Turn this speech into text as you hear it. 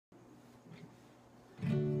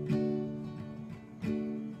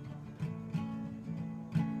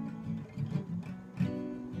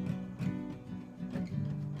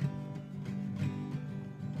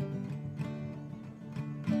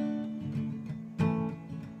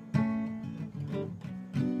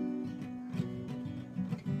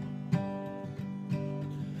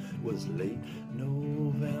was late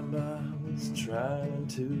November, I was trying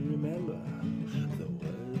to remember the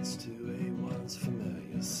words to a once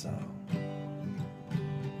familiar song,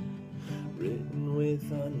 written with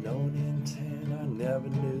unknown intent. I never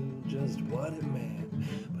knew just what it meant,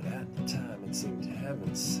 but at the time it seemed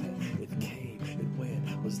heaven sent. It came, it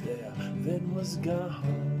went, was there, then was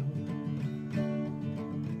gone.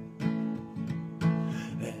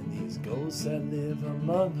 Ghosts that live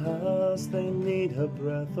among us, they need a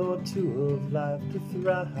breath or two of life to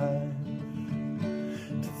thrive,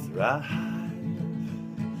 to thrive.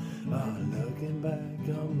 Oh, looking back,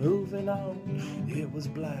 I'm moving on. It was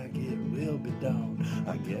black, it will be dawn.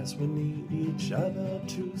 I guess we need each other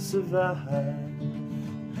to survive,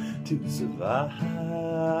 to survive.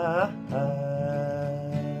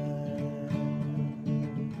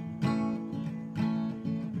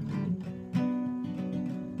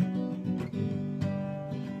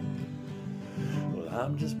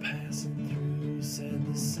 I'm just passing through, said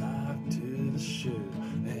the sock to the shoe,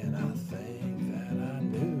 and I think that I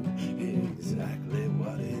knew exactly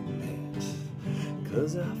what it meant,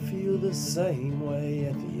 'cause I feel the same way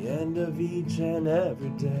at the end of each and every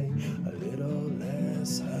day. A little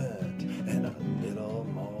less hurt and a little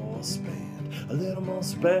more spent, a little more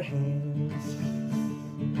spent.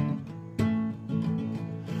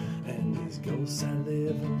 Ghosts that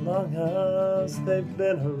live among us, they've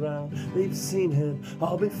been around, they've seen it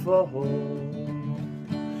all before.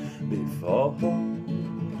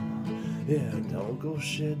 Yeah, don't go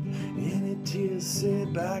shedding any tears,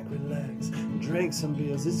 sit back, relax, and drink some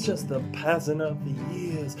beers. It's just the passing of the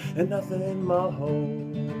years and nothing more,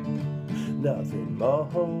 nothing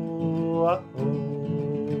more.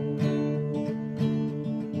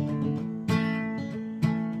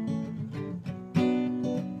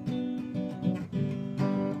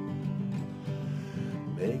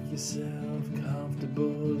 Make yourself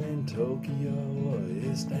comfortable in Tokyo or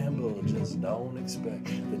Istanbul. Just don't expect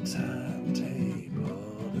the timetable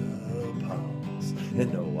to pause.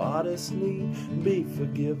 And no artist need be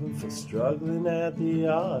forgiven for struggling at the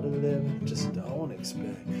art of living. Just don't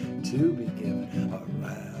expect to be given a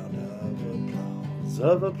round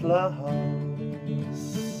of applause.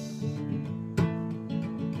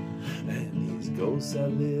 Ghosts that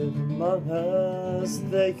live among us,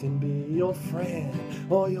 they can be your friend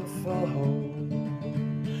or your foe.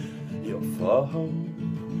 Your foe.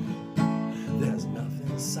 There's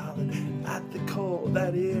nothing solid at the core,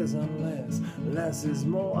 that is, unless less is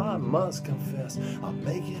more. I must confess, I'll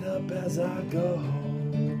make it up as I go,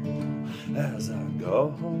 as I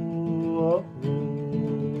go.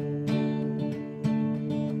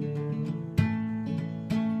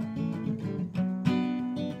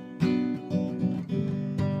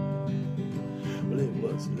 It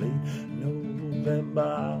was late November,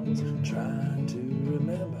 I was trying to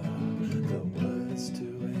remember the words